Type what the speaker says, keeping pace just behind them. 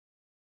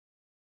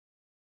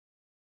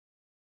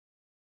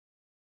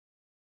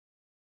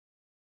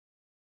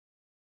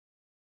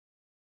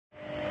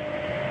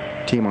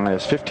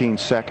T-minus 15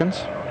 seconds.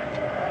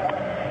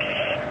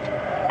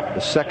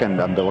 The second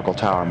umbilical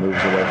tower moves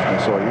away from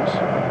the Soyuz.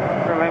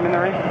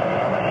 Preliminary.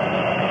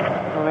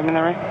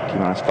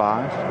 T-minus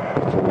 5,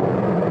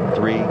 4,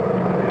 3,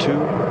 2,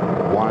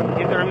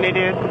 1.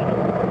 Intermediate.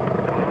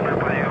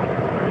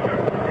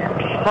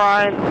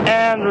 Prime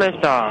and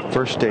liftoff.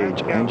 First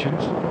stage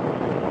engines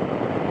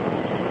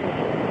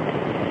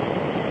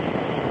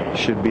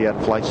should be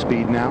at flight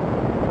speed now.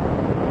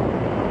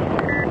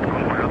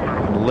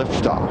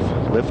 Liftoff.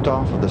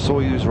 Liftoff of the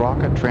Soyuz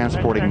rocket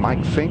transporting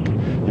Mike Fink,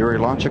 Yuri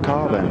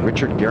Lonchikov, and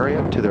Richard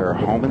Garriott to their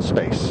home in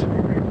space.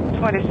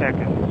 20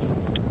 seconds.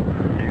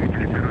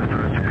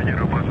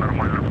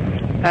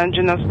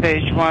 Engine of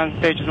stage 1,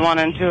 stages 1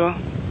 and 2,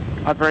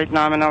 operate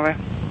nominally.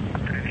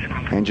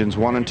 Engines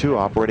 1 and 2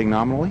 operating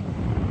nominally.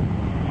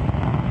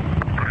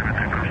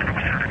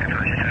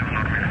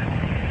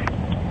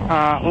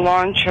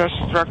 Launch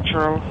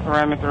structural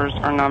parameters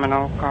are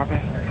nominal. Copy.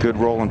 Good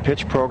roll and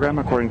pitch program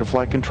according to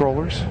flight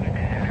controllers.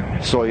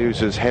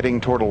 Soyuz is heading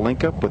toward a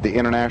link-up with the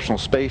International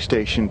Space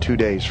Station 2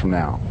 days from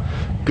now.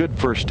 Good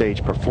first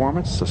stage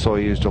performance. The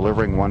Soyuz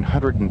delivering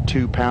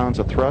 102 pounds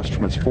of thrust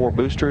from its 4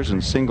 boosters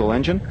and single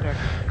engine.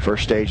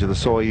 First stage of the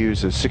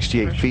Soyuz is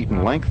 68 feet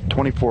in length,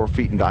 24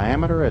 feet in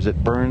diameter as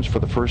it burns for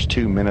the first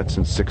 2 minutes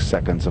and 6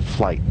 seconds of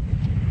flight.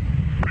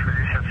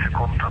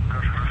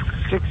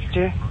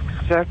 60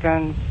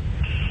 seconds.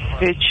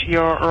 Pitch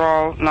your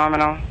roll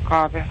nominal.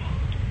 Copy.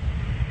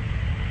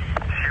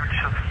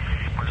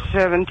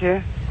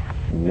 70.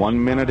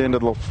 1 minute into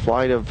the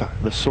flight of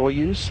the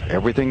Soyuz,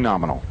 everything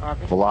nominal.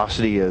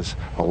 Velocity is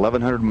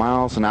 1,100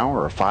 miles an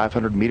hour or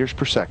 500 meters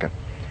per second.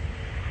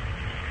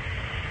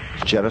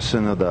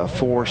 Jettison of the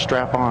 4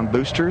 strap-on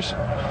boosters.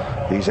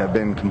 These have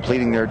been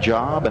completing their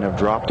job and have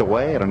dropped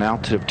away at an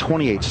altitude of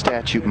 28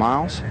 statute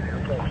miles.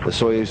 The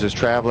Soyuz is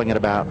traveling at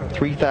about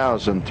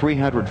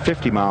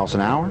 3,350 miles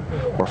an hour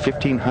or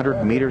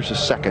 1,500 meters a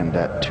second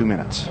at 2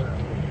 minutes.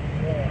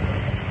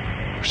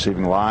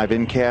 Receiving live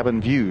in-cabin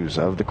views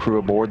of the crew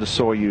aboard the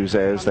Soyuz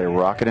as they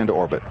rocket into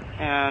orbit.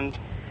 And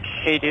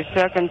 80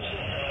 seconds.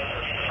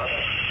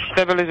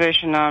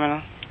 Stabilization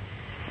nominal.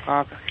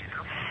 Copy.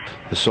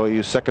 The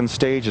Soyuz second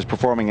stage is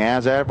performing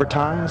as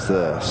advertised.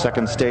 The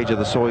second stage of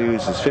the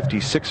Soyuz is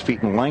 56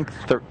 feet in length,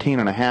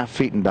 13.5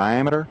 feet in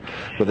diameter,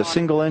 with a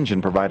single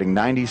engine providing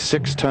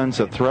 96 tons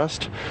of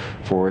thrust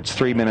for its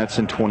 3 minutes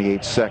and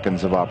 28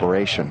 seconds of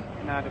operation.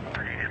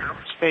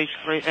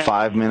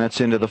 5 minutes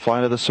into the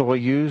flight of the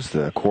Soyuz,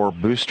 the core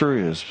booster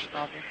is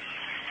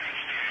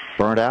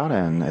burnt out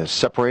and is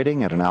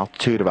separating at an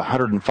altitude of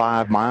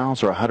 105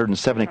 miles or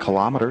 170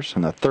 kilometers,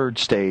 and the third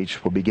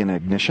stage will begin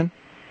ignition.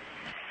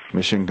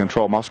 Mission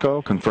Control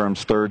Moscow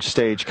confirms third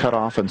stage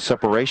cutoff and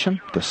separation.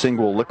 The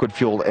single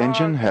liquid-fueled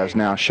engine has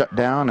now shut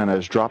down and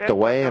has dropped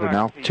away at an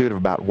altitude of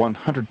about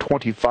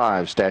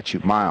 125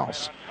 statute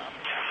miles.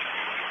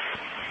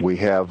 We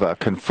have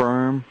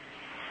confirmed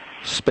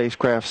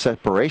spacecraft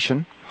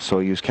separation.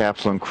 Soyuz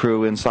capsule and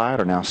crew inside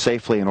are now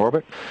safely in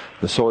orbit.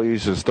 The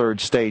Soyuz's third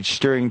stage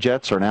steering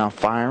jets are now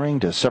firing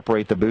to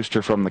separate the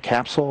booster from the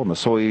capsule, and the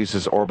Soyuz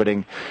is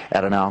orbiting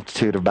at an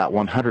altitude of about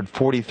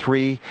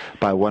 143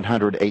 by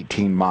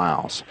 118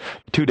 miles.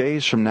 2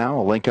 days from now,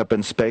 a link-up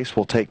in space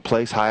will take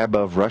place high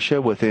above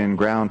Russia within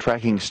ground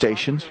tracking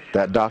stations.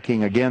 That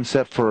docking, again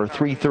set for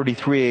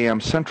 3:33 a.m.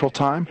 Central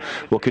Time,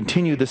 will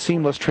continue the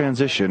seamless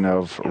transition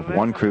of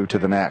one crew to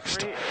the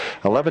next.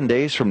 11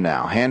 days from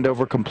now,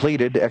 handover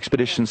completed.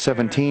 Expedition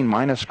 17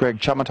 minus Greg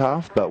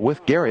Chamatov, but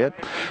with Garriott,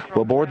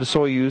 will board the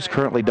Soyuz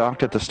currently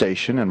docked at the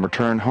station and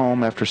return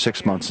home after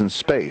 6 months in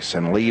space,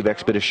 and leave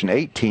Expedition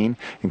 18,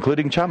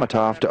 including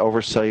Chamatov, to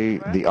oversee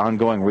the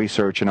ongoing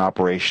research and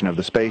operation of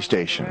the space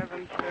station.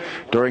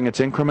 During its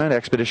increment,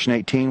 Expedition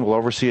 18 will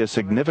oversee a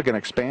significant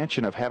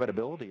expansion of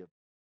habitability.